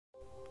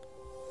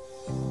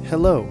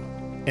Hello,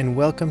 and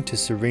welcome to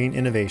Serene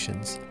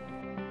Innovations.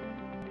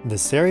 The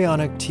Serene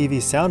TV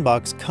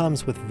SoundBox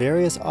comes with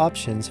various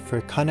options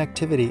for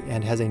connectivity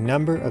and has a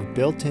number of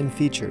built-in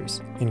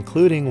features,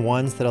 including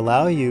ones that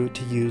allow you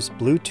to use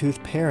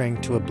Bluetooth pairing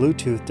to a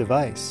Bluetooth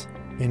device.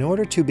 In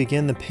order to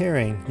begin the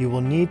pairing, you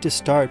will need to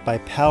start by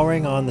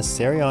powering on the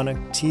Serene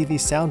TV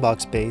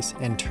SoundBox base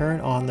and turn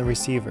on the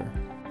receiver.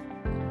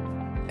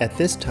 At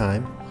this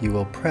time, you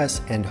will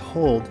press and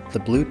hold the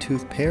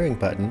Bluetooth pairing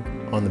button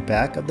on the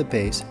back of the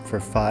base for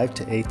 5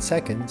 to 8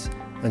 seconds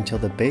until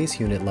the base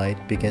unit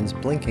light begins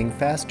blinking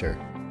faster.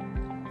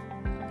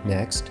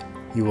 Next,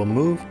 you will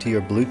move to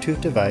your Bluetooth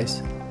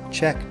device,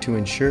 check to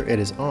ensure it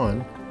is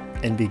on,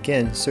 and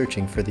begin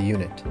searching for the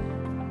unit.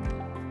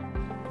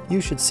 You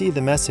should see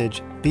the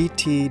message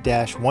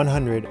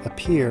BT-100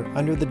 appear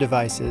under the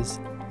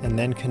devices and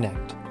then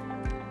connect.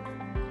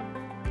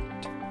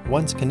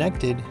 Once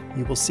connected,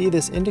 you will see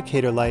this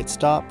indicator light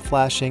stop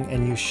flashing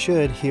and you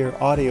should hear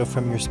audio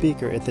from your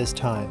speaker at this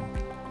time.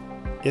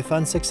 If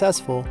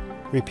unsuccessful,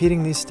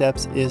 repeating these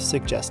steps is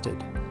suggested.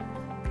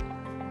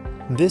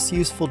 This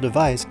useful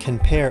device can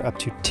pair up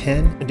to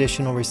 10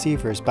 additional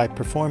receivers by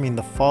performing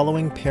the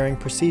following pairing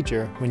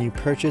procedure when you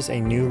purchase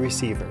a new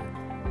receiver.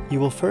 You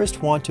will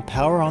first want to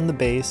power on the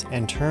base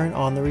and turn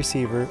on the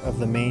receiver of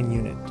the main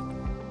unit.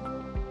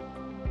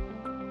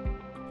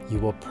 You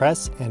will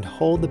press and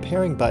hold the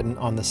pairing button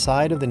on the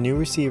side of the new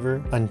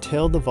receiver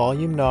until the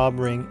volume knob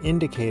ring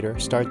indicator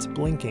starts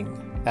blinking.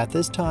 At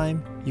this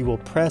time, you will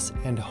press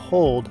and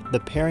hold the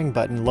pairing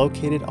button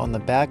located on the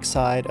back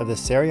side of the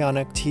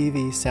Serene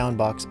TV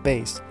SoundBox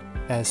base.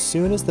 As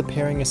soon as the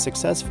pairing is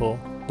successful,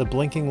 the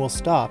blinking will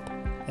stop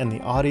and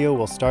the audio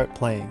will start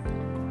playing.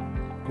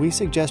 We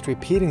suggest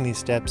repeating these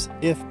steps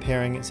if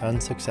pairing is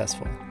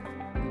unsuccessful.